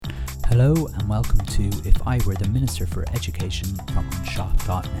Hello and welcome to If I Were the Minister for Education from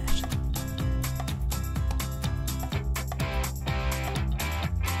Anseo.net.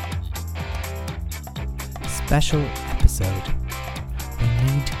 Special episode. We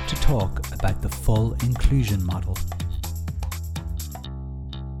need to talk about the full inclusion model.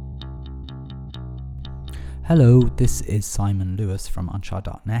 Hello, this is Simon Lewis from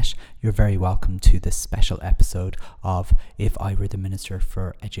Anseo.net. You're very welcome to this special episode of If I Were the Minister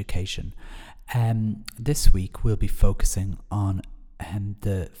for Education. This week we'll be focusing on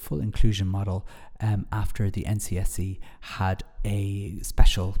the full inclusion model after the NCSE had a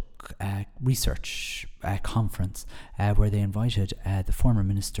special research conference where they invited the former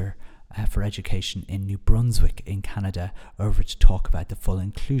Minister for Education in New Brunswick in Canada over to talk about the full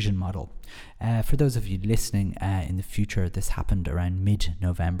inclusion model. For those of you listening in the future, this happened around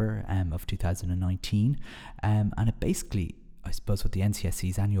mid-November of 2019, and it basically, I suppose what the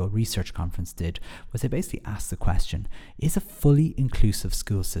NCSE's annual research conference did was they basically asked the question, is a fully inclusive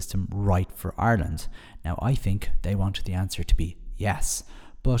school system right for Ireland? Now, I think they wanted the answer to be yes,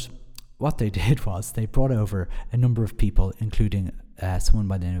 but what they did was they brought over a number of people, including someone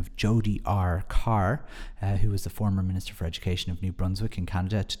by the name of Jody R. Carr, who was the former Minister for Education of New Brunswick in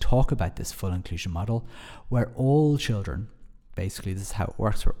Canada, to talk about this full inclusion model, where all children, basically this is how it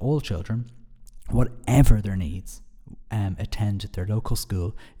works, where all children, whatever their needs, attend their local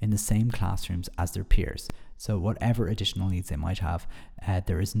school in the same classrooms as their peers. So whatever additional needs they might have,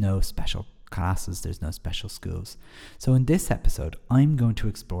 there is no special classes, there's no special schools. So in this episode, I'm going to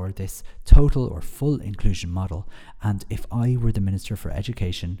explore this total or full inclusion model, and if I were the Minister for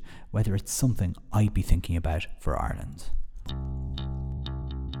Education, whether it's something I'd be thinking about for Ireland.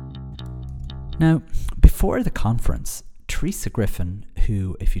 Now, before the conference, Teresa Griffin,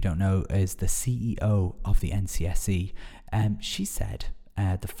 who, if you don't know, is the CEO of the NCSE, she said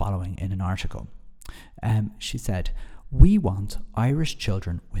the following in an article. She said, "We want Irish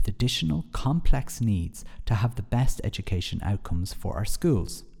children with additional complex needs to have the best education outcomes for our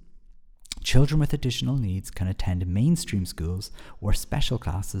schools. Children with additional needs can attend mainstream schools or special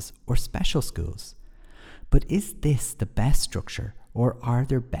classes or special schools. But is this the best structure, or are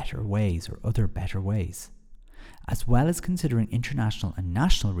there better ways or other better ways? As well as considering international and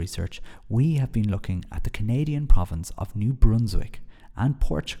national research, we have been looking at the Canadian province of New Brunswick and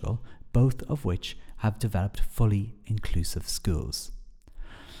Portugal, both of which have developed fully inclusive schools."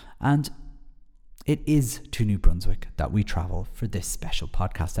 And it is to New Brunswick that we travel for this special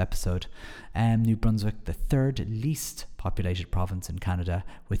podcast episode. New Brunswick, the third least populated province in Canada,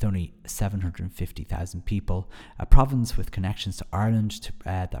 with only 750,000 people, a province with connections to Ireland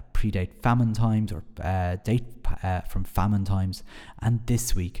that predate famine times or date from famine times, and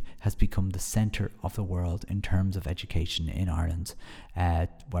this week has become the centre of the world in terms of education in Ireland,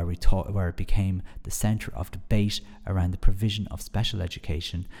 where it became the centre of debate around the provision of special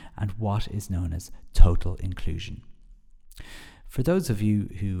education and what is known as total inclusion. For those of you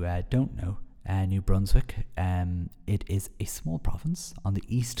who don't know, New Brunswick, it is a small province on the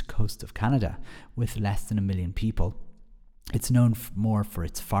east coast of Canada with less than 1 million people. It's known more for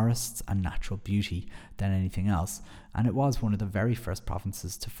its forests and natural beauty than anything else, and it was one of the very first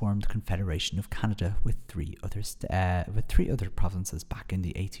provinces to form the Confederation of Canada with three other provinces back in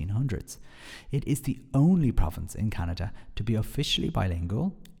the 1800s. It is the only province in Canada to be officially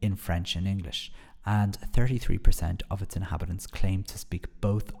bilingual in French and English, and 33% of its inhabitants claim to speak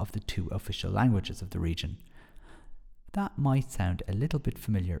both of the two official languages of the region. That might sound a little bit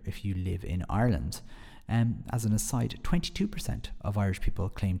familiar if you live in Ireland. As an aside, 22% of Irish people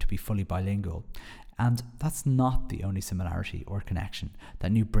claim to be fully bilingual, and that's not the only similarity or connection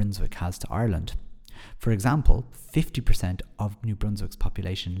that New Brunswick has to Ireland. For example, 50% of New Brunswick's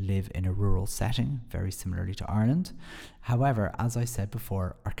population live in a rural setting, very similarly to Ireland. However, as I said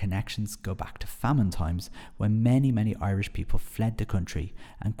before, our connections go back to famine times when many Irish people fled the country,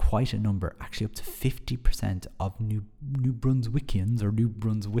 and quite a number, actually up to 50% of New Brunswickians,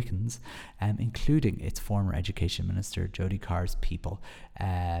 including its former Education Minister Jody Carr's people,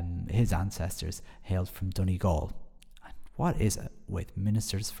 his ancestors hailed from Donegal. What is it with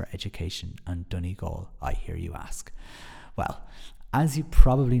Ministers for Education and Donegal, I hear you ask? Well, as you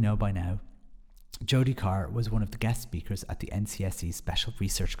probably know by now, Jody Carr was one of the guest speakers at the NCSE Special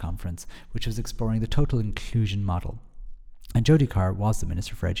Research Conference, which was exploring the total inclusion model. And Jody Carr was the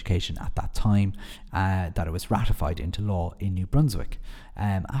Minister for Education at that time that it was ratified into law in New Brunswick.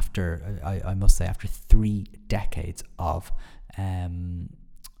 After 3 decades of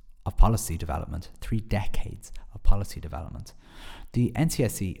of policy development, 3 decades of policy development. The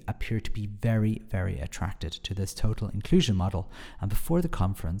NCSE appeared to be very, very attracted to this total inclusion model, and before the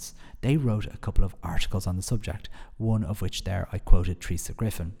conference, they wrote a couple of articles on the subject, one of which there I quoted Teresa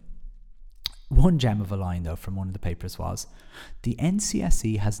Griffin. One gem of a line, though, from one of the papers was, "The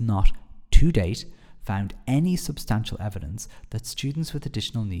NCSE has not, to date, found any substantial evidence that students with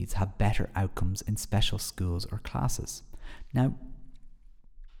additional needs have better outcomes in special schools or classes." Now,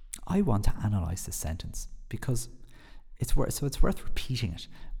 I want to analyse this sentence because it's worth repeating it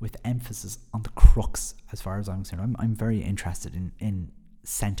with emphasis on the crux as far as I'm concerned. I'm very interested in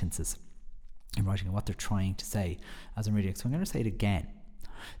sentences in writing and what they're trying to say as I'm reading it. So I'm going to say it again.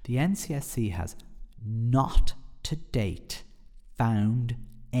 The NCSE has not to date found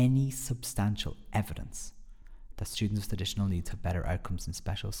any substantial evidence that students with additional needs have better outcomes in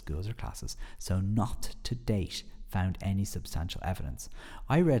special schools or classes. So not to date found any substantial evidence.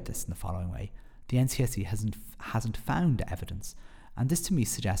 I read this in the following way. The NCSE hasn't found evidence, and this to me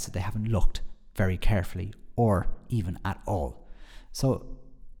suggests that they haven't looked very carefully or even at all. So,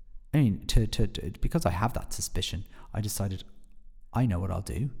 I mean, because I have that suspicion, I decided I know what I'll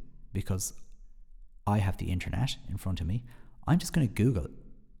do because I have the internet in front of me. I'm just going to Google.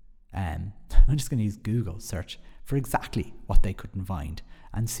 I'm just going to use Google search for exactly what they couldn't find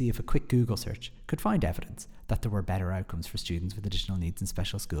and see if a quick Google search could find evidence that there were better outcomes for students with additional needs in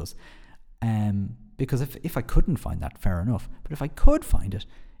special schools. Because if I couldn't find that, fair enough. But if I could find it,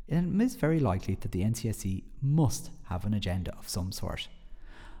 it is very likely that the NCSE must have an agenda of some sort.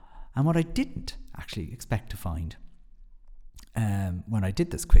 And what I didn't actually expect to find when I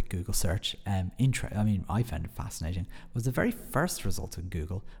did this quick Google search, I found it fascinating, was the very first result in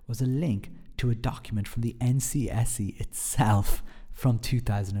Google was a link to a document from the NCSE itself from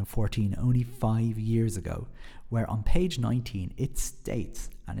 2014, only 5 years ago, where on page 19 it states,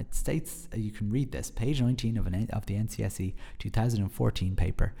 you can read this, page 19 of the NCSE 2014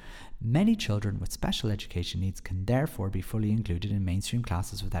 paper, "Many children with special education needs can therefore be fully included in mainstream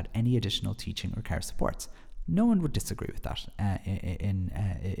classes without any additional teaching or care supports." No one would disagree with that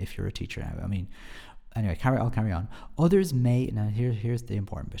if you're a teacher now. I mean, anyway, I'll carry on. Others may, now here's the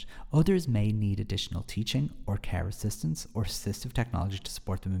important bit, others may need additional teaching or care assistance or assistive technology to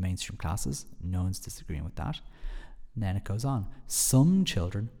support them in mainstream classes. No one's disagreeing with that. And then it goes on. Some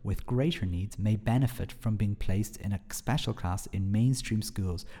children with greater needs may benefit from being placed in a special class in mainstream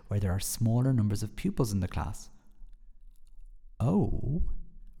schools where there are smaller numbers of pupils in the class. Oh,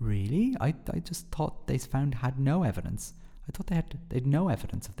 really? I just thought they had no evidence. I thought they had no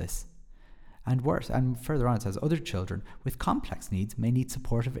evidence of this. And worse, and further on it says, other children with complex needs may need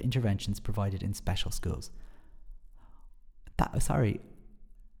supportive interventions provided in special schools. That's the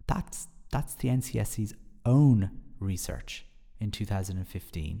NCSE's own research in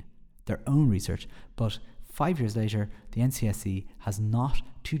 2015. Their own research, but 5 years later, the NCSE has not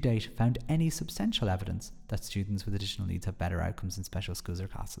to date found any substantial evidence that students with additional needs have better outcomes in special schools or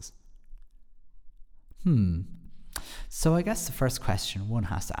classes. So I guess the first question one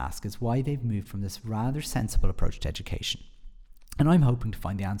has to ask is why they've moved from this rather sensible approach to education. And I'm hoping to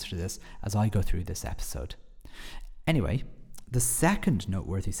find the answer to this as I go through this episode. Anyway, the second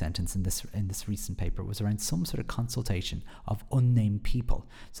noteworthy sentence in this recent paper was around some sort of consultation of unnamed people.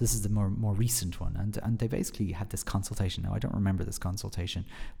 So this is the more recent one, and they basically had this consultation. Now I don't remember this consultation,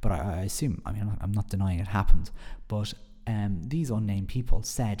 but I assume, I'm not denying it happened, but these unnamed people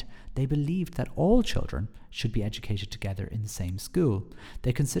said they believed that all children should be educated together in the same school.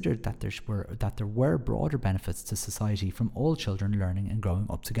 They considered that there were broader benefits to society from all children learning and growing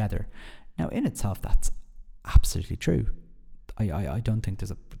up together. Now, in itself, that's absolutely true. I don't think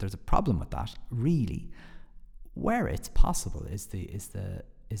there's a problem with that, really. Where it's possible is the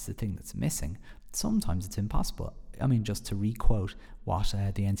thing that's missing. Sometimes it's impossible. I mean, just to re-quote what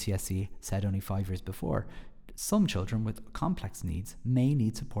the NCSE said only 5 years before, some children with complex needs may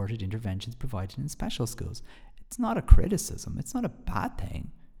need supported interventions provided in special schools. It's not a criticism. It's not a bad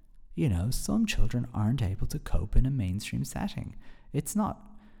thing. Some children aren't able to cope in a mainstream setting. I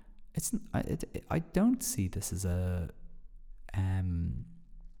don't see this as a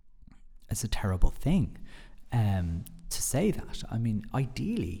terrible thing to say that. I mean,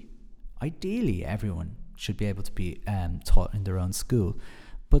 ideally everyone should be able to be taught in their own school,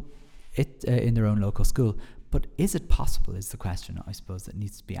 but in their own local school. But is it possible is the question, I suppose, that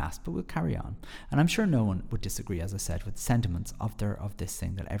needs to be asked. But we'll carry on. And I'm sure no one would disagree, as I said, with the sentiments of this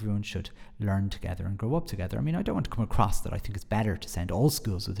thing, that everyone should learn together and grow up together. I mean, I don't want to come across that I think it's better to send all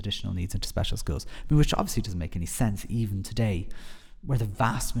schools with additional needs into special schools, which obviously doesn't make any sense even today. where the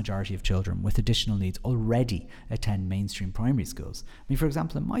vast majority of children with additional needs already attend mainstream primary schools. I mean, for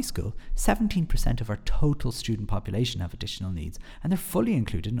example, in my school, 17% of our total student population have additional needs, and they're fully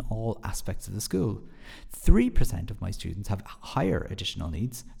included in all aspects of the school. 3% of my students have higher additional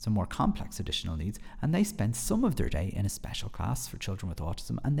needs, so more complex additional needs, and they spend some of their day in a special class for children with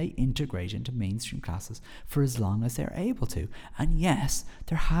autism, and they integrate into mainstream classes for as long as they're able to. And yes,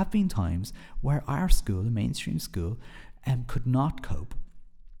 there have been times where our school, the mainstream school, could not cope,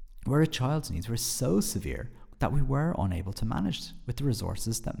 where a child's needs were so severe that we were unable to manage with the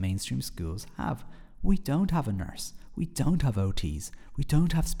resources that mainstream schools have. We don't have a nurse, we don't have OTs, we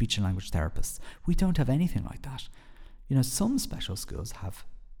don't have speech and language therapists, we don't have anything like that. Some special schools have,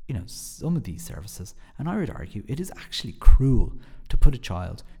 some of these services, and I would argue it is actually cruel to put a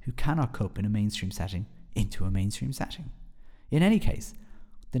child who cannot cope in a mainstream setting into a mainstream setting. In any case,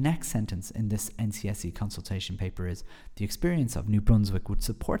 the next sentence in this NCSE consultation paper is, the experience of New Brunswick would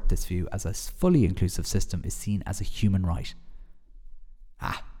support this view as a fully inclusive system is seen as a human right.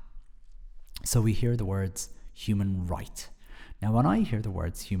 So we hear the words human right. Now, when I hear the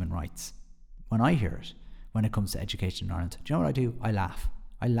words human rights, when I hear it, when it comes to education in Ireland, do you know what I do? I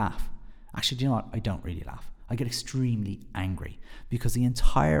laugh. Actually, do you know what? I don't really laugh. I get extremely angry because the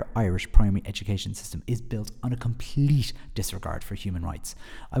entire Irish primary education system is built on a complete disregard for human rights.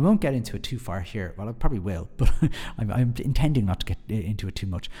 I won't get into it too far here. Well, I probably will, but I'm intending not to get into it too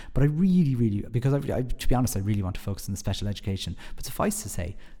much. But I really, because to be honest, I really want to focus on the special education. But suffice to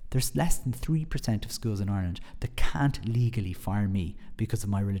say, there's less than 3% of schools in Ireland that can't legally fire me because of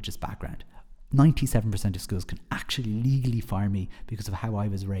my religious background. 97% of schools can actually legally fire me because of how I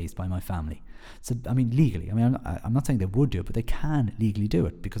was raised by my family. So, legally. I'm not saying they would do it, but they can legally do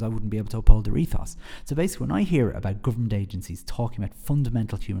it because I wouldn't be able to uphold their ethos. So basically, when I hear about government agencies talking about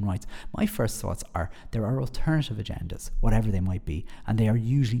fundamental human rights, my first thoughts are there are alternative agendas, whatever they might be, and they are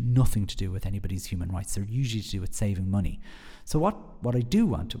usually nothing to do with anybody's human rights. They're usually to do with saving money. So what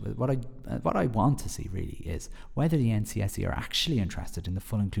I want to see really is whether the NCSE are actually interested in the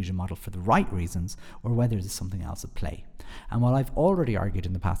full inclusion model for the right reasons, or whether there's something else at play. And while I've already argued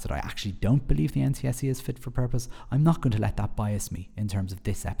in the past that I actually don't believe the NCSE is fit for purpose, I'm not going to let that bias me in terms of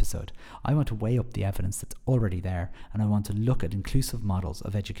this episode. I want to weigh up the evidence that's already there, and I want to look at inclusive models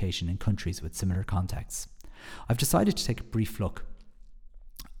of education in countries with similar contexts. I've decided to take a brief look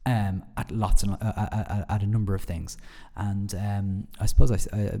at a number of things, and I suppose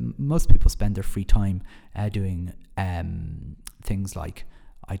most people spend their free time doing things like,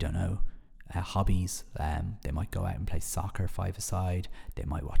 hobbies. They might go out and play soccer five-a-side. They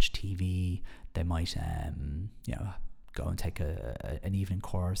might watch TV. They might go and take an evening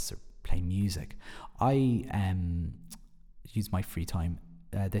course or play music. I use my free time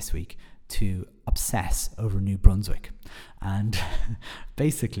this week to obsess over New Brunswick, and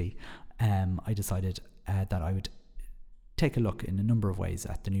basically I decided that I would take a look in a number of ways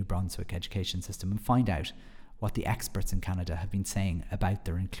at the New Brunswick education system and find out what the experts in Canada have been saying about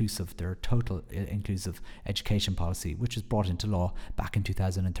their total inclusive education policy, which was brought into law back in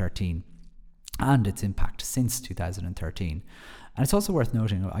 2013, and its impact since 2013. And it's also worth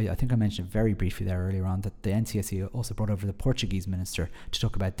noting, I think I mentioned very briefly there earlier on, that the NCSE also brought over the Portuguese minister to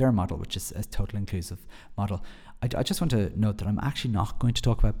talk about their model, which is a total inclusive model. I just want to note that I'm actually not going to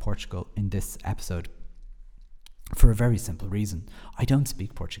talk about Portugal in this episode for a very simple reason. I don't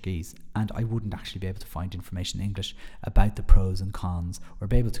speak Portuguese, and I wouldn't actually be able to find information in English about the pros and cons, or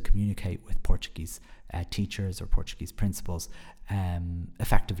be able to communicate with Portuguese teachers or Portuguese principals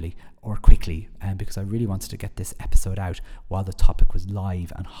effectively or quickly, because I really wanted to get this episode out while the topic was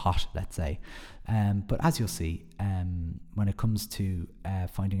live and hot, let's say. But as you'll see, when it comes to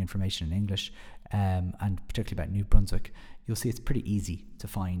finding information in English, and particularly about New Brunswick, you'll see it's pretty easy to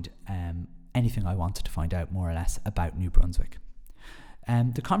find anything I wanted to find out more or less about New Brunswick.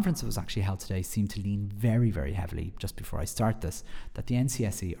 The conference that was actually held today seemed to lean very, very heavily, just before I start this, that the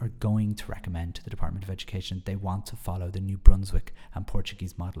NCSE are going to recommend to the Department of Education they want to follow the New Brunswick and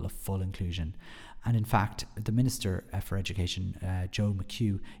Portuguese model of full inclusion. And in fact, the Minister for Education, Joe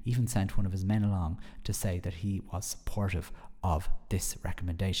McHugh, even sent one of his men along to say that he was supportive of this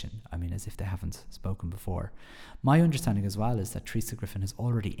recommendation. As if they haven't spoken before. My understanding as well is that Teresa Griffin has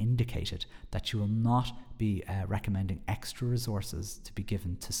already indicated that she will not be recommending extra resources to be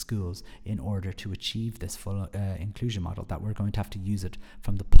given to schools in order to achieve this full inclusion model, that we're going to have to use it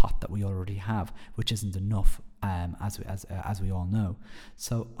from the pot that we already have, which isn't enough, as we all know.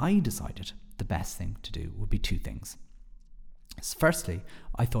 So I decided the best thing to do would be two things. Firstly,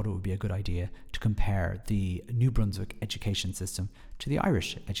 I thought it would be a good idea to compare the New Brunswick education system to the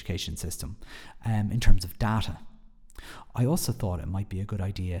Irish education system in terms of data. I also thought it might be a good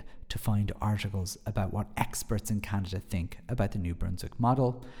idea to find articles about what experts in Canada think about the New Brunswick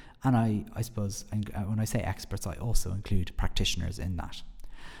model, and I suppose when I say experts, I also include practitioners in that.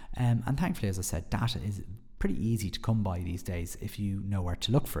 And thankfully, as I said, data is pretty easy to come by these days if you know where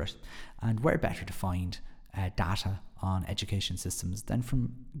to look for it, and where better to find data on education systems than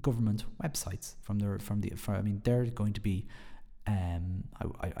from government websites. They're going to be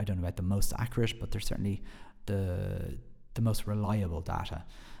I don't know about the most accurate, but they're certainly the most reliable data.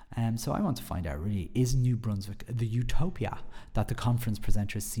 So I want to find out, really, is New Brunswick the utopia that the conference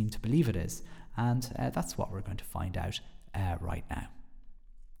presenters seem to believe it is? And that's what we're going to find out right now.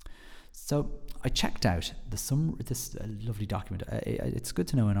 So I checked out this lovely document. It's good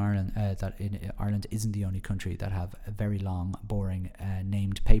to know in Ireland that Ireland isn't the only country that have very long, boring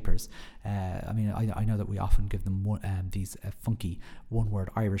named papers. I know that we often give them these funky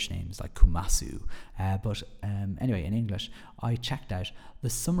one-word Irish names like Kumasu. But anyway, in English, I checked out the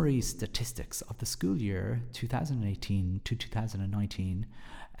summary statistics of the school year 2018 to 2019,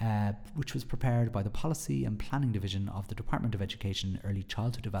 which was prepared by the Policy and Planning Division of the Department of Education Early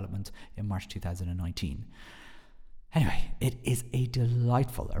Childhood Development in March 2019. Anyway, it is a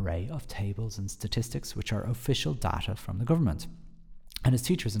delightful array of tables and statistics which are official data from the government. And as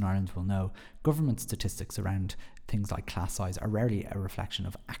teachers in Ireland will know, government statistics around things like class size are rarely a reflection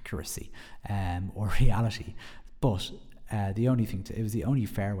of accuracy or reality, but it was the only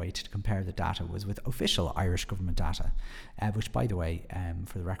fair way to compare the data was with official Irish government data, which, by the way,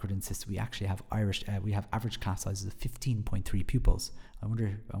 for the record, insists we actually have we have average class sizes of 15.3 pupils. I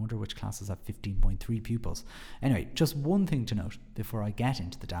wonder which classes have 15.3 pupils. Anyway, just one thing to note before I get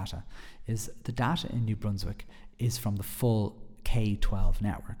into the data is the data in New Brunswick is from the full K-12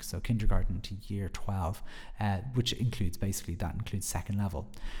 network, so kindergarten to year 12, which includes second level.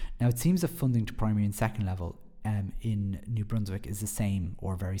 Now, it seems that funding to primary and second level in New Brunswick is the same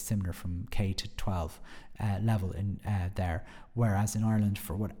or very similar from K to 12 level in there, whereas in Ireland,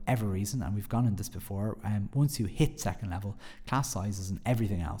 for whatever reason, and we've gone in this before, once you hit second level, class sizes and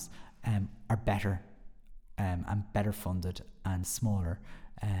everything else are better and better funded and smaller,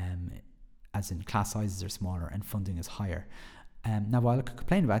 as in class sizes are smaller and funding is higher. Now, while I could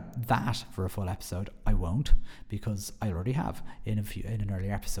complain about that for a full episode, I won't, because I already have in an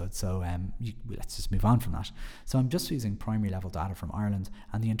earlier episode. So let's just move on from that. So I'm just using primary level data from Ireland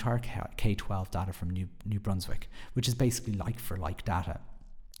and the entire K-12 data from New Brunswick, which is basically like for like data.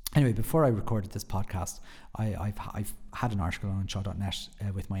 Anyway, before I recorded this podcast, I've had an article on Shaw.net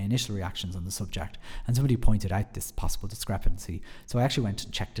with my initial reactions on the subject, and somebody pointed out this possible discrepancy. So I actually went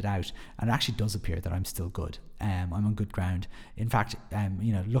and checked it out, and it actually does appear that I'm still good. I'm on good ground. In fact,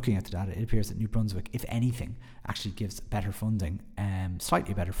 looking at the data, it appears that New Brunswick, if anything, actually gives better funding,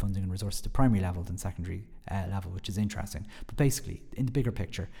 slightly better funding and resources to primary level than secondary level, which is interesting. But basically, in the bigger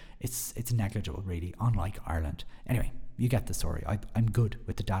picture, it's negligible, really, unlike Ireland. Anyway, you get the story. I'm good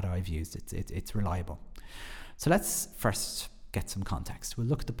with the data I've used. It's reliable. So let's first get some context. We'll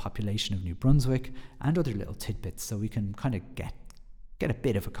look at the population of New Brunswick and other little tidbits so we can kind of get a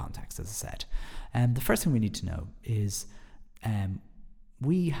bit of a context, as I said. The first thing we need to know is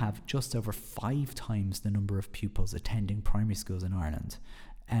we have just over 5 times the number of pupils attending primary schools in Ireland.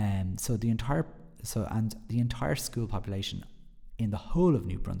 So the entire school population in the whole of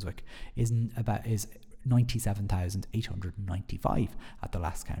New Brunswick is 97,895 at the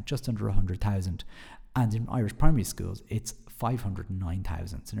last count, just under 100,000. And in Irish primary schools, it's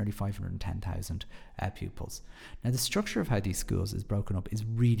 509,000, so nearly 510,000 pupils. Now, the structure of how these schools is broken up is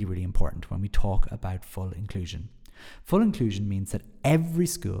really, really important when we talk about full inclusion. Full inclusion means that every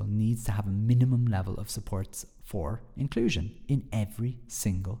school needs to have a minimum level of supports for inclusion in every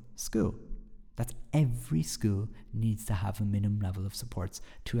single school. That's every school needs to have a minimum level of supports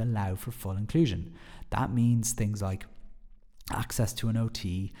to allow for full inclusion. That means things like access to an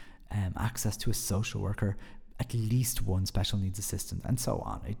OT, access to a social worker, at least one special needs assistant, and so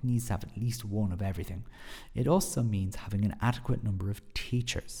on. It needs to have at least one of everything. It also means having an adequate number of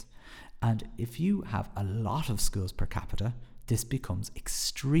teachers. And if you have a lot of schools per capita, this becomes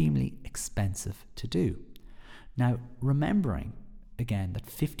extremely expensive to do. Now, remembering again that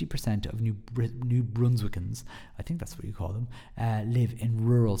 50% of New Brunswickans, I think that's what you call them, live in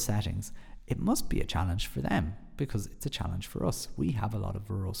rural settings, it must be a challenge for them because it's a challenge for us. We have a lot of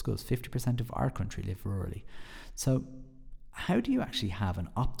rural schools. 50% of our country live rurally. So how do you actually have an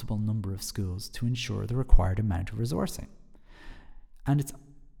optimal number of schools to ensure the required amount of resourcing? And it's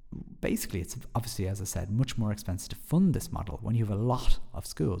obviously, as I said, much more expensive to fund this model when you have a lot of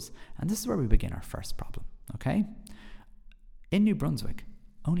schools. And this is where we begin our first problem, okay? In New Brunswick,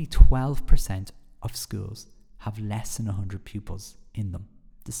 only 12% of schools have less than 100 pupils in them,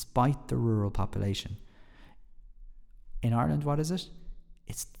 despite the rural population. In Ireland, what is it?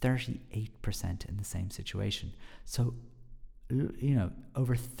 It's 38% in the same situation. So,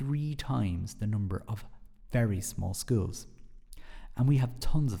 over 3 times the number of very small schools. And we have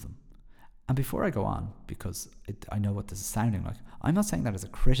tons of them. And before I go on, because I know what this is sounding like, I'm not saying that as a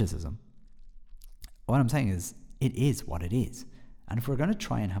criticism. What I'm saying is, it is what it is. And if we're going to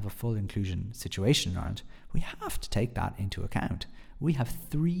try and have a full inclusion situation in Ireland, we have to take that into account. We have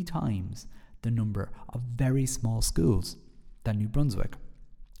 3 times the number of very small schools than New Brunswick.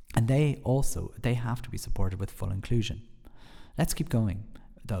 And they have to be supported with full inclusion. Let's keep going,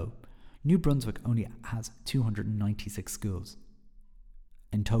 though. New Brunswick only has 296 schools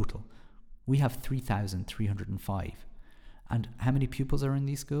in total. We have 3,305. And how many pupils are in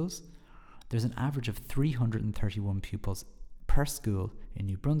these schools? There's an average of 331 pupils per school in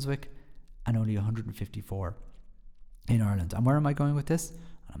New Brunswick and only 154 in Ireland. And where am I going with this?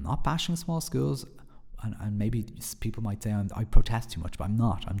 I'm not bashing small schools, and maybe people might say I protest too much, but I'm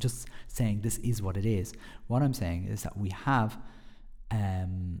not. I'm just saying this is what it is. What I'm saying is that we have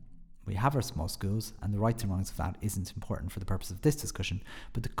our small schools, and the rights and wrongs of that isn't important for the purpose of this discussion,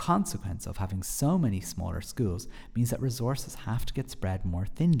 but the consequence of having so many smaller schools means that resources have to get spread more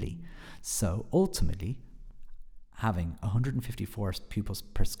thinly. So ultimately, having 154 pupils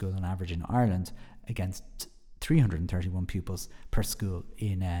per school on average in Ireland against 331 pupils per school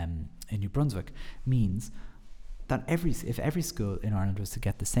in New Brunswick means that if every school in Ireland was to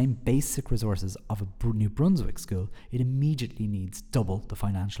get the same basic resources of a New Brunswick school, it immediately needs double the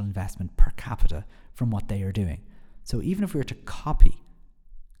financial investment per capita from what they are doing. So even if we were to copy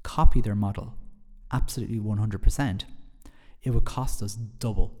their model absolutely 100%, it would cost us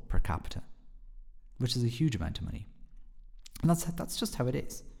double per capita, which is a huge amount of money. And that's just how it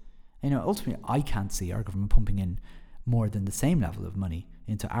is. Ultimately, I can't see our government pumping in more than the same level of money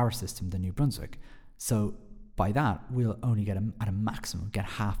into our system than New Brunswick. So by that, we'll only get at a maximum get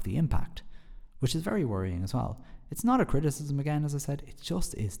half the impact, which is very worrying as well. It's not a criticism again, as I said, it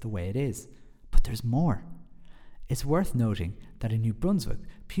just is the way it is. But there's more. It's worth noting that in New Brunswick,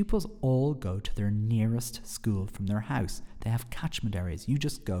 pupils all go to their nearest school from their house. They have catchment areas. You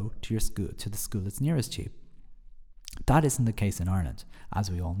just go to your school, to the school that's nearest to you. That isn't the case in Ireland, as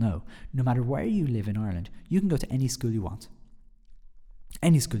we all know. No matter where you live in Ireland, you can go to any school you want.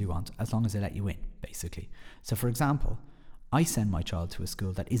 Any school you want, as long as they let you in, basically. So, for example, I send my child to a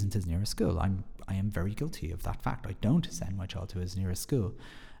school that isn't his nearest school. I am very guilty of that fact. I don't send my child to his nearest school.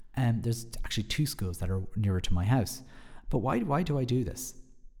 There's actually 2 schools that are nearer to my house. But why do I do this?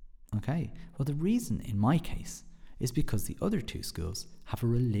 Okay, well, the reason in my case is because the other 2 schools have a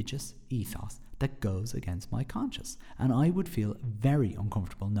religious ethos that goes against my conscience. And I would feel very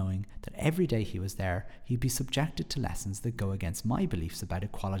uncomfortable knowing that every day he was there, he'd be subjected to lessons that go against my beliefs about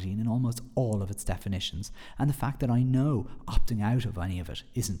equality in almost all of its definitions. And the fact that I know opting out of any of it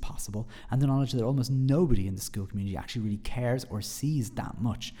isn't possible, and the knowledge that almost nobody in the school community actually really cares or sees that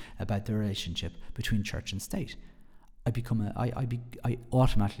much about the relationship between church and state. I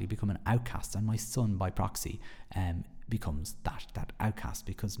automatically become an outcast, and my son, by proxy, becomes that outcast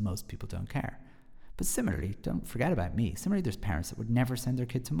because most people don't care. But similarly, don't forget about me. Similarly, there's parents that would never send their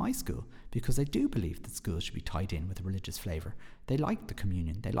kid to my school because they do believe that schools should be tied in with a religious flavour. They like the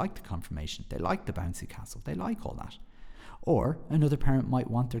communion, they like the confirmation, they like the bouncy castle, they like all that. Or another parent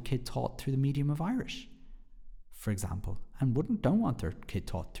might want their kid taught through the medium of Irish, for example, and don't want their kid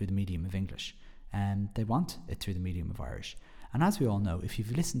taught through the medium of English. They want it through the medium of Irish. And as we all know, if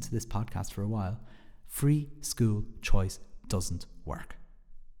you've listened to this podcast for a while, free school choice doesn't work.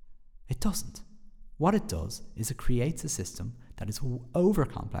 It doesn't. What it does is it creates a system that is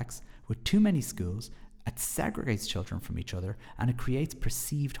over-complex with too many schools, it segregates children from each other, and it creates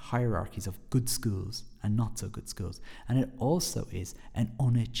perceived hierarchies of good schools and not so good schools. And it also is an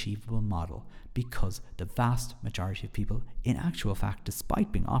unachievable model because the vast majority of people, in actual fact,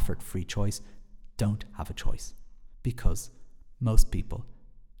 despite being offered free choice, don't have a choice because most people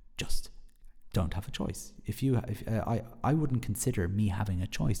just don't have a choice. I wouldn't consider me having a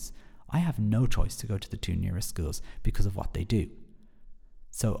choice. I have no choice to go to the 2 nearest schools because of what they do.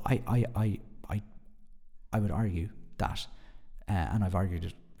 So I would argue that, and I've argued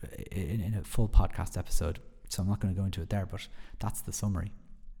it in a full podcast episode, so I'm not going to go into it there, but that's the summary.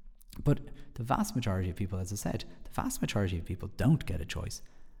 But the vast majority of people, as I said, the vast majority of people don't get a choice.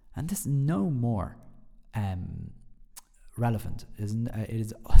 And this is no more relevant. Is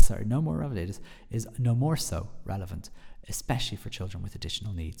no more so relevant, especially for children with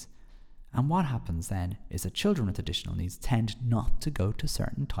additional needs. And what happens then is that children with additional needs tend not to go to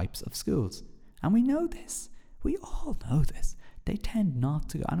certain types of schools. And we know this. We all know this. They tend not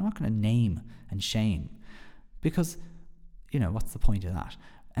to go, and I'm not going to name and shame, because, what's the point of that?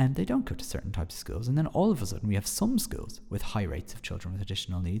 And they don't go to certain types of schools, and then all of a sudden we have some schools with high rates of children with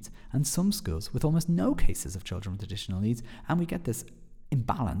additional needs, and some schools with almost no cases of children with additional needs, and we get this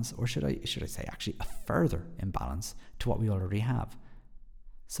imbalance, or should I say actually a further imbalance to what we already have.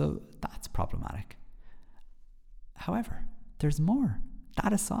 So that's problematic. However, there's more.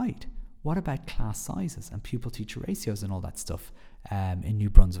 That aside, what about class sizes and pupil-teacher ratios and all that stuff in New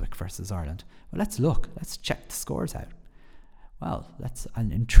Brunswick versus Ireland? Well, let's check the scores out. Well,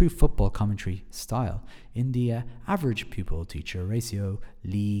 in true football commentary style, in the average pupil-teacher ratio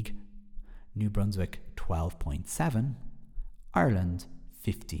league, New Brunswick 12.7, Ireland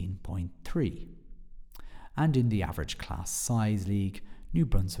 15.3. And in the average class size league, New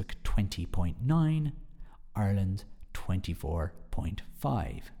Brunswick 20.9, Ireland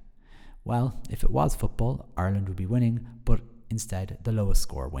 24.5. Well, if it was football, Ireland would be winning, but instead the lowest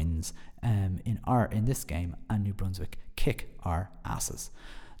score wins in this game, and New Brunswick kick our asses.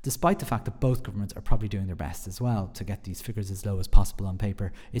 Despite the fact that both governments are probably doing their best as well to get these figures as low as possible on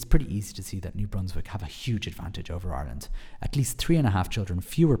paper, it's pretty easy to see that New Brunswick have a huge advantage over Ireland. At least 3.5 children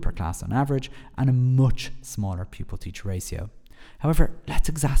fewer per class on average, and a much smaller pupil-teacher ratio. However, let's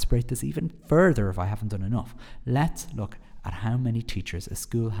exacerbate this even further if I haven't done enough. Let's look at how many teachers a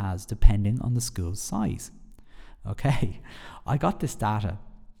school has depending on the school's size. Okay, I got this data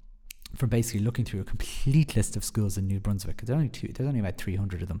from basically looking through a complete list of schools in New Brunswick. There's only about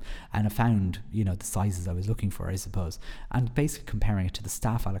 300 of them, and I found, the sizes I was looking for, I suppose, and basically comparing it to the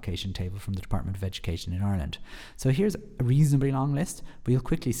staff allocation table from the Department of Education in Ireland. So here's a reasonably long list, but you'll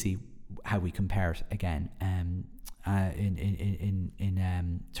quickly see how we compare it again in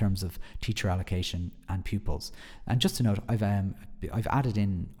terms of teacher allocation and pupils. And just to note, I've added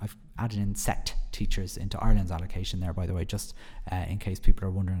in set teachers into Ireland's allocation there, by the way, just in case people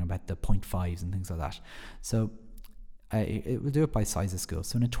are wondering about the 0.5s and things like that. So it will do it by size of school.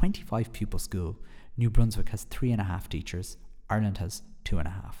 So in a 25 pupil school, New Brunswick has 3.5 teachers, Ireland has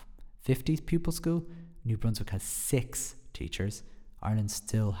 2.5. 50 pupil school, New Brunswick has 6 teachers, Ireland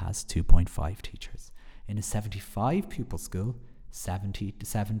still has 2.5 teachers. In a 75 pupil school,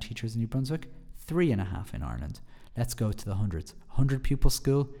 77 teachers in New Brunswick, 3.5 in Ireland. Let's go to the hundreds. 100 pupil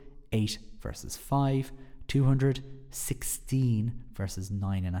school, 8 versus 5. 200, 16 versus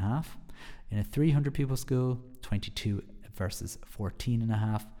 9.5. In a 300 pupil school, 22 versus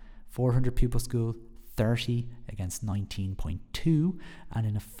 14.5. 400 pupil school, 30 against 19.2. And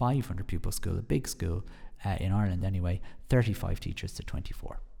in a 500 pupil school, a big school in Ireland anyway, 35 teachers to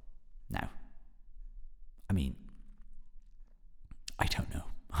 24. Now, I don't know.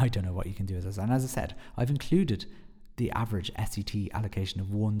 I don't know what you can do with this. And as I said, I've included the average SET allocation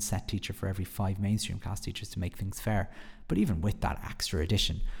of 1 set teacher for every 5 mainstream class teachers to make things fair. But even with that extra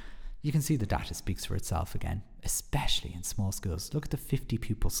addition, you can see the data speaks for itself again, especially in small schools. Look at the 50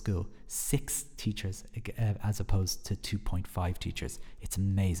 pupil school, 6 teachers as opposed to 2.5 teachers. It's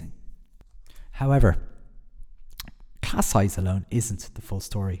amazing. However, class size alone isn't the full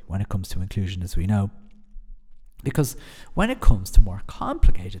story when it comes to inclusion, as we know. Because when it comes to more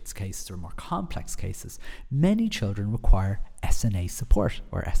complicated cases or more complex cases, many children require SNA support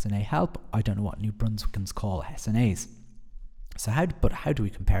or SNA help. I don't know what New Brunswickans call SNAs. So how do we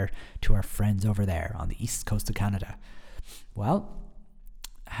compare to our friends over there on the east coast of Canada? Well,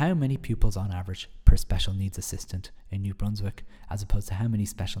 how many pupils on average per special needs assistant in New Brunswick, as opposed to how many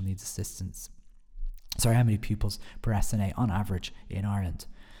pupils per SNA on average in Ireland?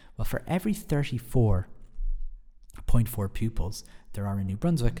 Well, for every 34.4 pupils there are in New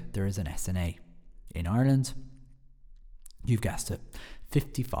Brunswick, there is an SNA. In Ireland, you've guessed it,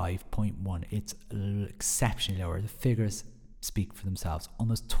 55.1. It's exceptionally lower. The figures speak for themselves.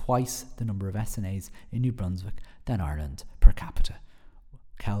 Almost twice the number of SNAs in New Brunswick than Ireland per capita.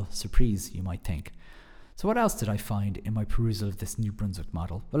 Quelle surprise, you might think. So what else did I find in my perusal of this New Brunswick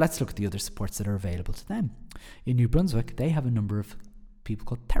model? Well, let's look at the other supports that are available to them. In New Brunswick, they have a number of people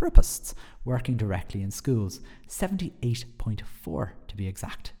called therapists working directly in schools, 78.4 to be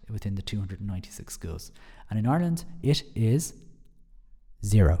exact, within the 296 schools. And in Ireland, it is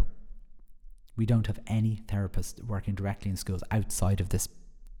 0. We don't have any therapists working directly in schools outside of this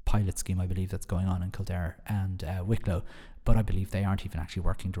pilot scheme, I believe, that's going on in Kildare and Wicklow. But I believe they aren't even actually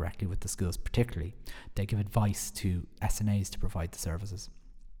working directly with the schools particularly. They give advice to SNAs to provide the services.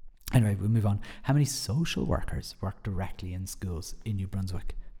 Anyway, we'll move on. How many social workers work directly in schools in New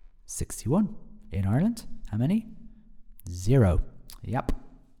Brunswick? 61. In Ireland, how many? 0. Yep.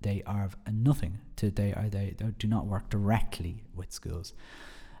 They are nothing. They do not work directly with schools.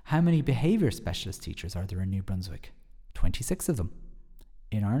 How many behaviour specialist teachers are there in New Brunswick? 26 of them.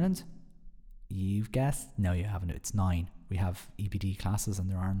 In Ireland, you've guessed? No, you haven't. It's 9. We have EBD classes and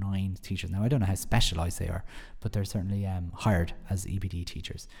there are 9 teachers. Now, I don't know how specialised they are, but they're certainly hired as EBD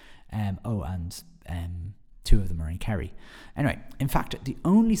teachers. And 2 of them are in Kerry. Anyway, in fact, the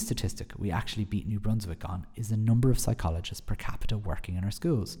only statistic we actually beat New Brunswick on is the number of psychologists per capita working in our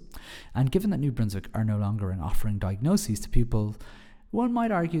schools. And given that New Brunswick are no longer offering diagnoses to people, one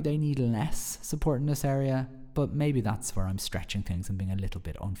might argue they need less support in this area, but maybe that's where I'm stretching things and being a little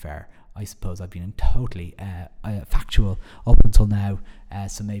bit unfair. I suppose I've been totally factual up until now,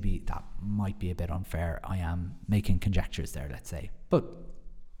 so maybe that might be a bit unfair. I am making conjectures there, let's say. But,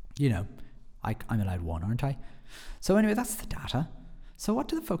 I'm allowed one, aren't I? So anyway, that's the data. So what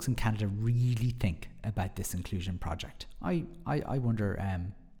do the folks in Canada really think about this inclusion project? I wonder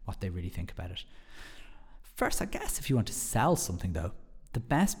what they really think about it. First, I guess if you want to sell something though, the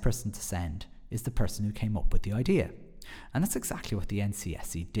best person to send is the person who came up with the idea. And that's exactly what the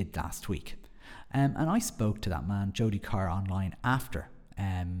NCSE did last week. And I spoke to that man, Jody Carr, online after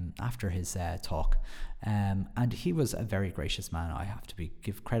his talk. And he was a very gracious man. I have to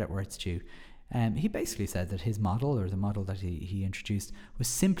give credit where it's due. He basically said that his model, or the model that he introduced, was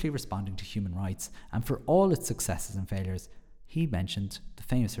simply responding to human rights. And for all its successes and failures, he mentioned the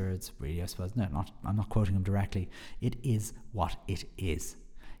famous words, really, I suppose, I'm not quoting him directly, it is what it is.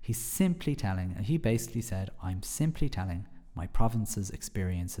 He basically said, I'm simply telling my province's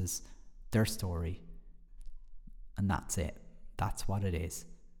experiences, their story, and that's it. That's what it is.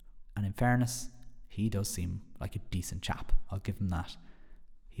 And in fairness, he does seem like a decent chap. I'll give him that.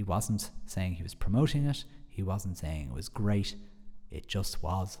 He wasn't saying he was promoting it. He wasn't saying it was great. It just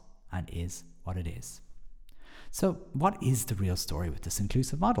was and is what it is. So what is the real story with this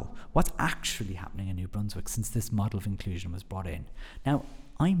inclusive model? What's actually happening in New Brunswick since this model of inclusion was brought in? Now,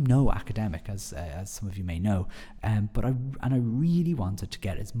 I'm no academic, as some of you may know, but I really wanted to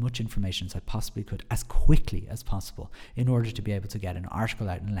get as much information as I possibly could as quickly as possible in order to be able to get an article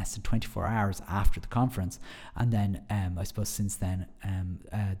out in less than 24 hours after the conference, and then I suppose since then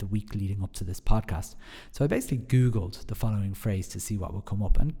the week leading up to this podcast. So I basically Googled the following phrase to see what would come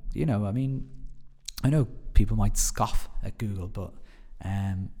up, and I know people might scoff at Google, but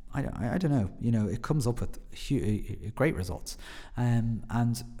I don't know. It comes up with great results. And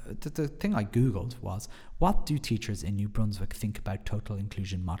the thing I Googled was, what do teachers in New Brunswick think about total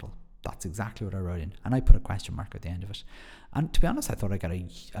inclusion model? That's exactly what I wrote in. And I put a question mark at the end of it. And to be honest, I thought I got a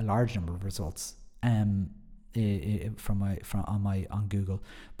large number of results on Google.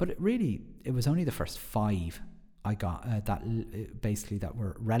 But it was only the first 5 I got that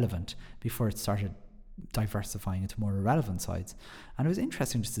were relevant before it started diversifying into more irrelevant sides. And it was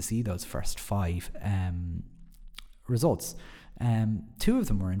interesting just to see those first 5 results. 2 of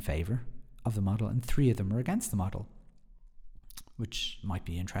them were in favour of the model and 3 of them were against the model, which might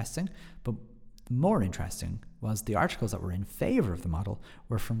be interesting. But more interesting was the articles that were in favour of the model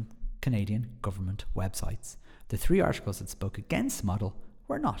were from Canadian government websites. The 3 articles that spoke against the model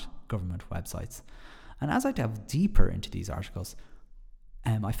were not government websites. And as I delved deeper into these articles,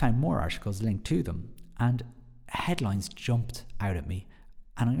 I found more articles linked to them, and headlines jumped out at me.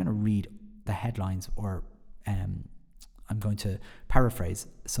 And I'm going to read the headlines, or I'm going to paraphrase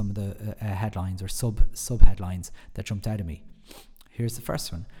some of the headlines or sub-headlines that jumped out at me. Here's the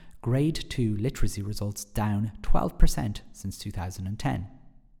first one. Grade 2 literacy results down 12% since 2010.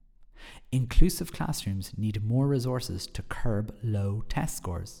 Inclusive classrooms need more resources to curb low test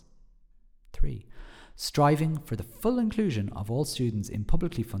scores. 3. Striving for the full inclusion of all students in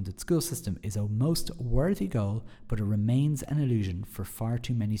publicly funded school system is a most worthy goal, but it remains an illusion for far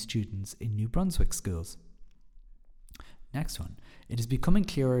too many students in New Brunswick schools. Next one. It is becoming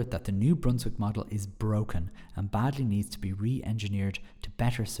clearer that the New Brunswick model is broken and badly needs to be re-engineered to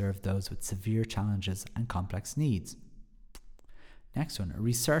better serve those with severe challenges and complex needs. Next one. A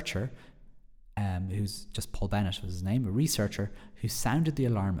researcher who's just Paul Bennett was his name, a researcher who sounded the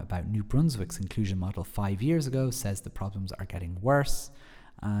alarm about New Brunswick's inclusion model 5 years ago, says the problems are getting worse.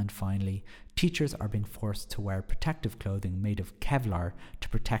 And finally, teachers are being forced to wear protective clothing made of Kevlar to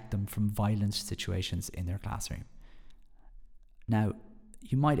protect them from violent situations in their classroom. Now,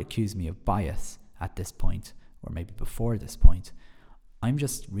 you might accuse me of bias at this point, or maybe before this point. I'm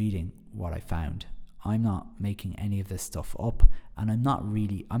just reading what I found. I'm not making any of this stuff up, and I'm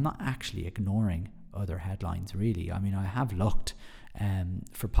not actually ignoring other headlines, really. I mean, I have looked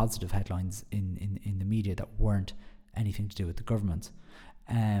for positive headlines in the media that weren't anything to do with the government.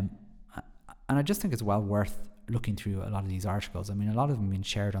 And I just think it's well worth looking through a lot of these articles. I mean, a lot of them have been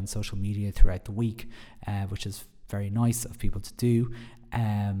shared on social media throughout the week, which is very nice of people to do.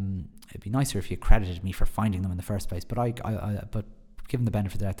 It'd be nicer if you credited me for finding them in the first place, but but given the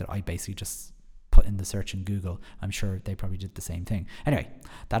benefit of the doubt that I basically just put in the search in Google, I'm sure they probably did the same thing. Anyway,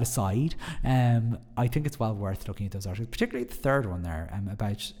 that aside, I think it's well worth looking at those articles, particularly the third one there,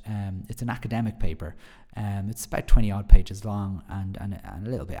 about it's an academic paper. It's about 20 odd pages long and a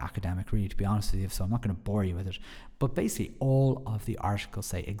little bit academic, really, to be honest with you, so I'm not going to bore you with it. But basically all of the articles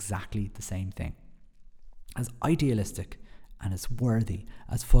say exactly the same thing. As idealistic and as worthy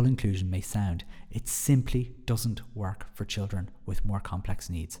as full inclusion may sound, it simply doesn't work for children with more complex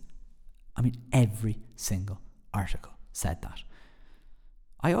needs. I mean, every single article said that.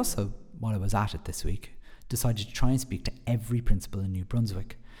 I also, while I was at it this week, decided to try and speak to every principal in New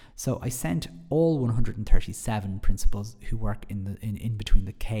Brunswick. So I sent all 137 principals who work in between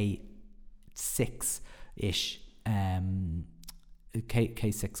the K6-ish,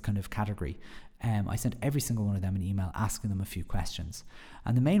 K6 kind of category. I sent every single one of them an email asking them a few questions.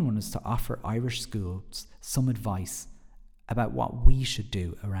 And the main one was to offer Irish schools some advice about what we should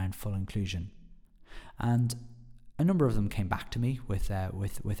do around full inclusion. And a number of them came back to me with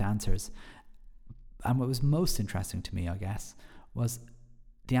answers. And what was most interesting to me, I guess, was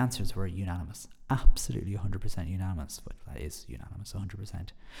the answers were unanimous. Absolutely 100% unanimous. But that is unanimous,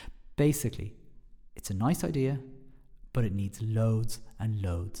 100%. Basically, it's a nice idea, but it needs loads and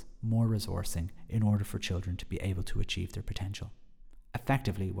loads more resourcing in order for children to be able to achieve their potential.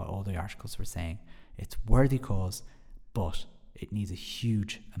 Effectively, what all the articles were saying, it's worthy cause, but it needs a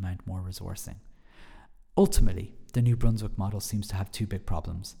huge amount more resourcing. Ultimately, the New Brunswick model seems to have two big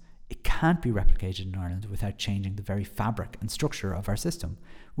problems. It can't be replicated in Ireland without changing the very fabric and structure of our system.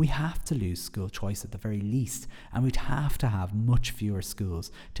 We have to lose school choice at the very least, and we'd have to have much fewer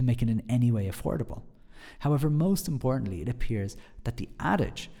schools to make it in any way affordable. However, most importantly, it appears that the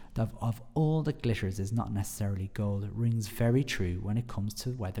adage of all that glitters is not necessarily gold rings very true when it comes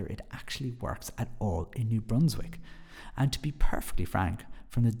to whether it actually works at all in New Brunswick. And to be perfectly frank,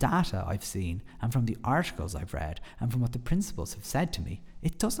 from the data I've seen and from the articles I've read and from what the principals have said to me,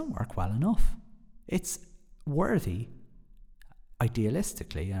 it doesn't work well enough. It's worthy, ideally,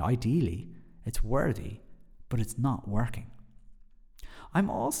 it's worthy, but it's not working. I'm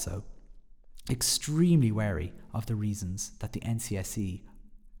also extremely wary of the reasons that the NCSE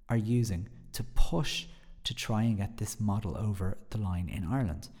are using to push to try and get this model over the line in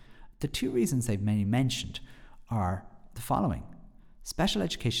Ireland. The two reasons they've mainly mentioned are the following. Special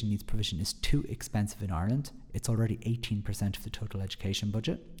education needs provision is too expensive in Ireland. It's already 18% of the total education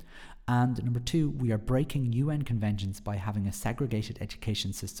budget. And number two, we are breaking UN conventions by having a segregated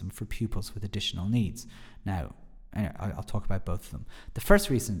education system for pupils with additional needs. Now, I'll talk about both of them. The first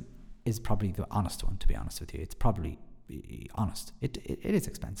reason is probably the honest one, to be honest with you. It's probably honest. It is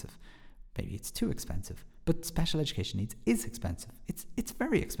expensive. Maybe it's too expensive. But special education needs is expensive. It's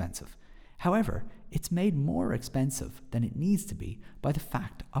very expensive. However, it's made more expensive than it needs to be by the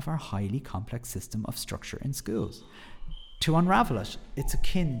fact of our highly complex system of structure in schools. To unravel it, it's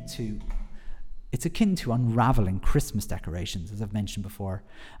akin to unraveling Christmas decorations, as I've mentioned before.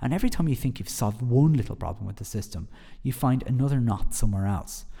 And every time you think you've solved one little problem with the system, you find another knot somewhere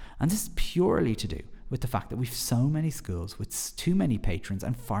else. And this is purely to do with the fact that we've so many schools with too many patrons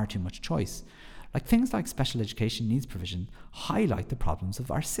and far too much choice. Like things like special education needs provision highlight the problems of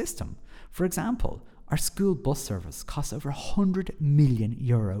our system. For example, our school bus service costs over €100 million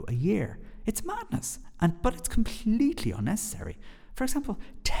a year. It's madness, but it's completely unnecessary. For example,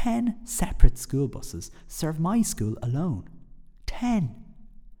 10 separate school buses serve my school alone. 10.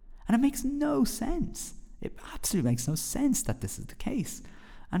 And it makes no sense. It absolutely makes no sense that this is the case.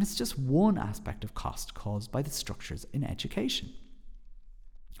 And it's just one aspect of cost caused by the structures in education.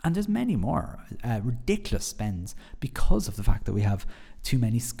 And there's many more ridiculous spends because of the fact that we have too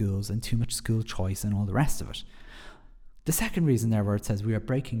many schools and too much school choice and all the rest of it. The second reason there where it says we are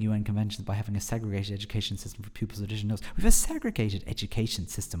breaking UN conventions by having a segregated education system for pupils with additional needs. We have a segregated education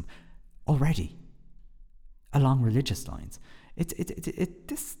system already along religious lines.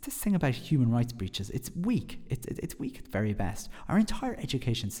 This thing about human rights breaches, it's weak. It's weak at the very best. Our entire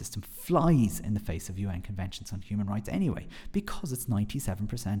education system flies in the face of UN conventions on human rights anyway, because it's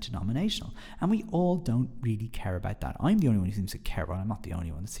 97% denominational. And we all don't really care about that. I'm the only one who seems to care. Well, I'm not the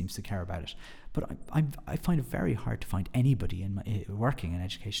only one that seems to care about it. But I find it very hard to find anybody working in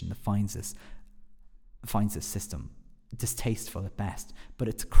education that finds this system distasteful at best. But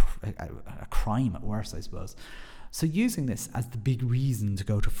it's a crime at worst, I suppose. So using this as the big reason to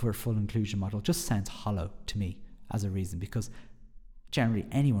go for a full inclusion model just sounds hollow to me as a reason, because generally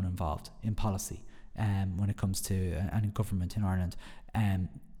anyone involved in policy when it comes to and in government in Ireland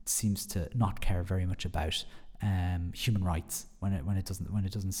seems to not care very much about human rights when it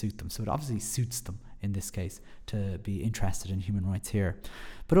doesn't suit them. So it obviously suits them in this case to be interested in human rights here.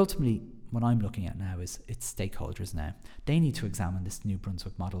 But ultimately, what I'm looking at now is its stakeholders now. They need to examine this New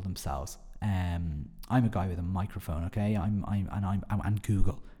Brunswick model themselves. I'm a guy with a microphone, okay? I'm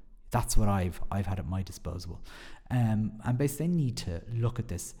Google. That's what I've had at my disposal. And basically they need to look at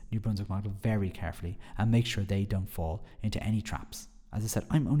this New Brunswick model very carefully and make sure they don't fall into any traps. As I said,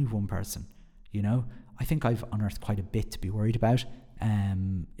 I'm only one person, you know. I think I've unearthed quite a bit to be worried about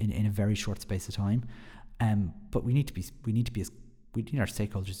in a very short space of time. But we need our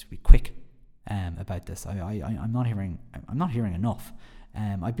stakeholders to be quick about this. I'm not hearing enough.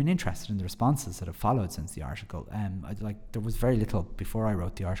 I've been interested in the responses that have followed since the article. There was very little before I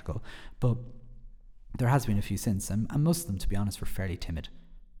wrote the article, but there has been a few since, and most of them, to be honest, were fairly timid,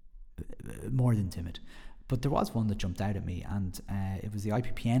 more than timid. But there was one that jumped out at me, and it was the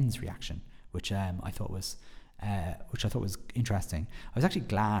IPPN's reaction, which I thought was interesting. I was actually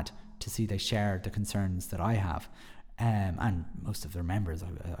glad to see they shared the concerns that I have. And most of their members,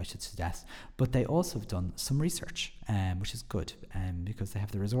 I should suggest. But they also have done some research, which is good, because they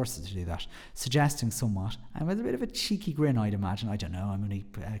have the resources to do that, suggesting somewhat, and with a bit of a cheeky grin, I'd imagine. I don't know, I'm only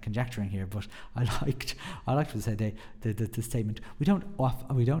conjecturing here, but I liked to say the statement. We don't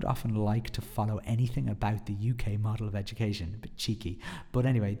often like to follow anything about the UK model of education. A bit cheeky, but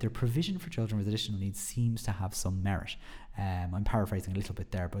anyway, their provision for children with additional needs seems to have some merit. I'm paraphrasing a little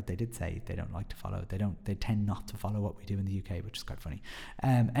bit there, but they did say they don't like to follow. They tend not to follow what we do in the UK, which is quite funny.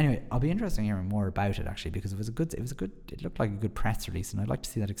 Anyway, I'll be interested in hearing more about it actually, because it looked like a good press release, and I'd like to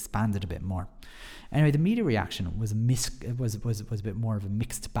see that expanded a bit more. Anyway, the media reaction was a bit more of a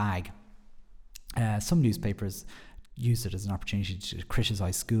mixed bag. Some newspapers used it as an opportunity to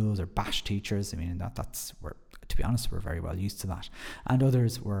criticise schools or bash teachers. I mean, that's where, to be honest, we're very well used to that. And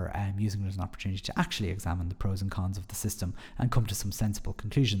others were using it as an opportunity to actually examine the pros and cons of the system and come to some sensible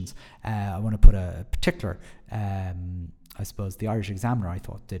conclusions. I want to put a particular, I suppose the Irish Examiner, I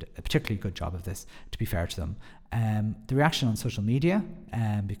thought, did a particularly good job of this, to be fair to them. The reaction on social media,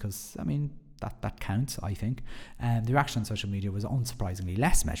 because, I mean, that counts, I think. The reaction on social media was unsurprisingly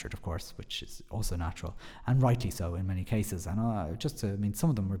less measured, of course, which is also natural, and rightly so in many cases. And some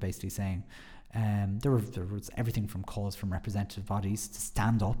of them were basically saying there was everything from calls from representative bodies to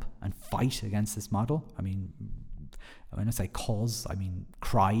stand up and fight against this model. I mean, when I say calls, I mean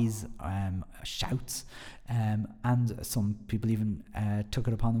cries, shouts, and some people even took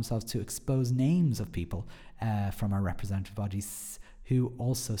it upon themselves to expose names of people from our representative bodies who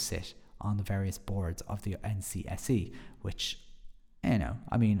also sit on the various boards of the NCSE, which, you know,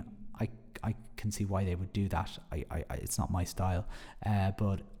 I mean, I can see why they would do that. It's not my style,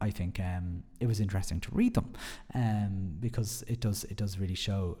 but I think it was interesting to read them, because it does really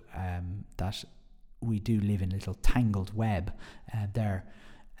show that we do live in a little tangled web there.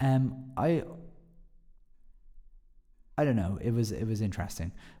 I don't know. It was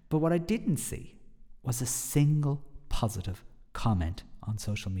interesting, but what I didn't see was a single positive comment on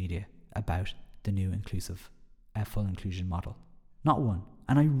social media about the new inclusive full inclusion model. Not one.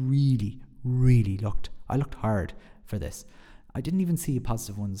 And I really looked hard for this. I didn't even see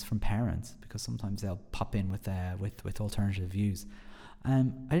positive ones from parents, because sometimes they'll pop in with alternative views. I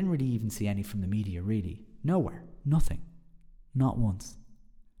didn't really even see any from the media, really. Nowhere. Nothing. Not once.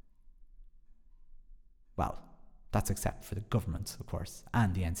 Well, that's except for the government, of course,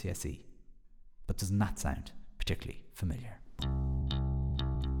 and the NCSE. But doesn't that sound particularly familiar?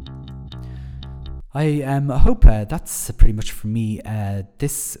 I hope that's pretty much for me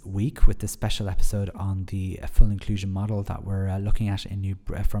this week, with this special episode on the full inclusion model that we're looking at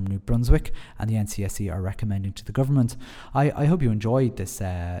from New Brunswick, and the NCSE are recommending to the government. I hope you enjoyed this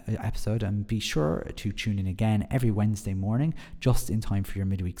episode, and be sure to tune in again every Wednesday morning, just in time for your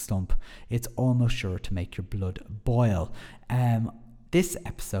midweek slump. It's almost sure to make your blood boil. This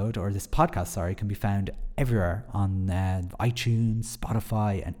episode, or this podcast, can be found everywhere on iTunes,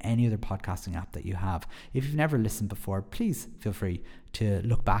 Spotify, and any other podcasting app that you have. If you've never listened before, please feel free to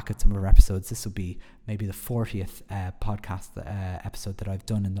look back at some of our episodes. This will be maybe the 40th podcast episode that I've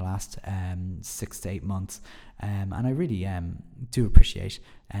done in the last 6 to 8 months. And I really do appreciate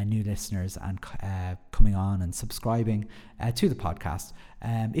new listeners and coming on and subscribing to the podcast.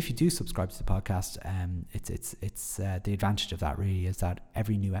 If you do subscribe to the podcast, it's the advantage of that really is that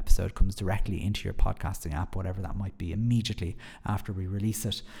every new episode comes directly into your podcasting app, whatever that might be, immediately after we release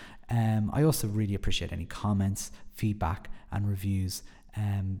it. I also really appreciate any comments, feedback, and reviews,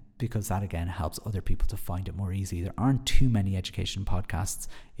 because that again helps other people to find it more easily. There aren't too many education podcasts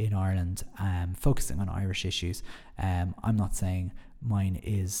in Ireland focusing on Irish issues. I'm not saying mine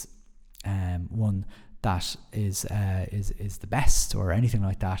is one that is the best or anything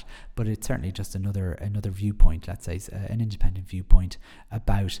like that, but it's certainly just another viewpoint, let's say, an independent viewpoint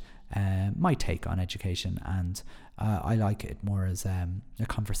about my take on education, and I like it more as a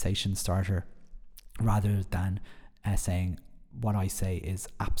conversation starter rather than saying what I say is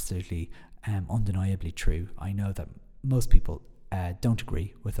absolutely undeniably true. I know that most people don't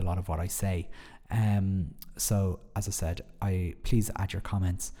agree with a lot of what I say. So as I said, please add your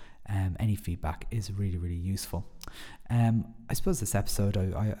comments. Any feedback is really, really useful. I suppose this episode,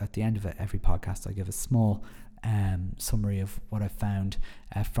 I at the end of every podcast, I give a small summary of what I found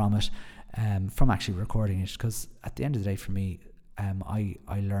from it, from actually recording it, because at the end of the day, for me, I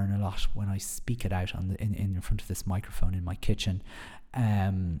learn a lot when I speak it out in front of this microphone in my kitchen,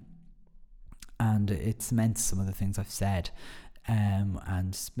 and it cements some of the things I've said.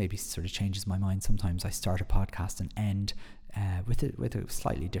 And maybe sort of changes my mind. Sometimes I start a podcast and end with a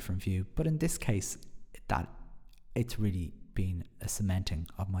slightly different view, but in this case, that it's really been a cementing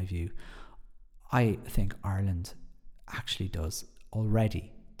of my view. I think Ireland actually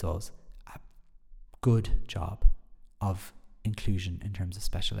already does a good job of inclusion in terms of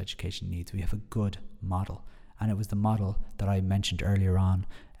special education needs. We have a good model, and it was the model that I mentioned earlier on,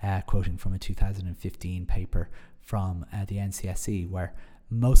 quoting from a 2015 paper from the NCSE, where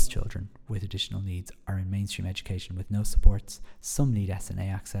most children with additional needs are in mainstream education with no supports. Some need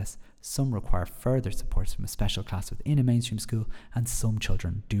SNA access, some require further supports from a special class within a mainstream school, and some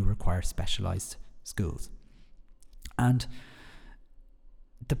children do require specialised schools. And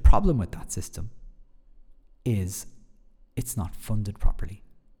the problem with that system is it's not funded properly.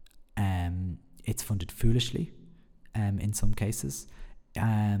 It's funded foolishly in some cases.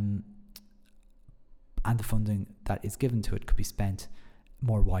 And the funding that is given to it could be spent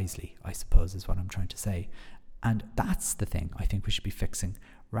more wisely, I suppose, is what I'm trying to say. And that's the thing I think we should be fixing,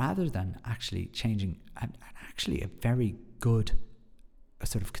 rather than actually changing actually a very good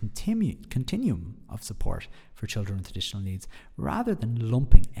sort of continuum of support for children with additional needs, rather than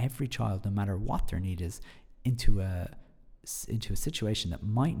lumping every child, no matter what their need is, into a situation that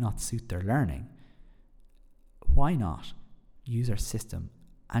might not suit their learning. Why not use our system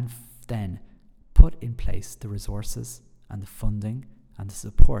and then put in place the resources and the funding and the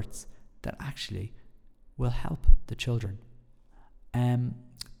supports that actually will help the children?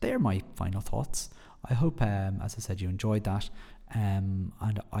 They're my final thoughts. I hope, as I said, you enjoyed that, and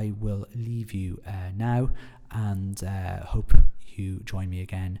I will leave you now, and hope you join me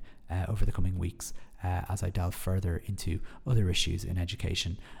again over the coming weeks as I delve further into other issues in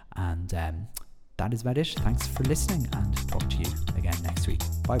education. And that is about it. Thanks for listening, and talk to you again next week.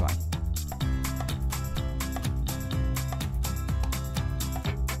 Bye bye.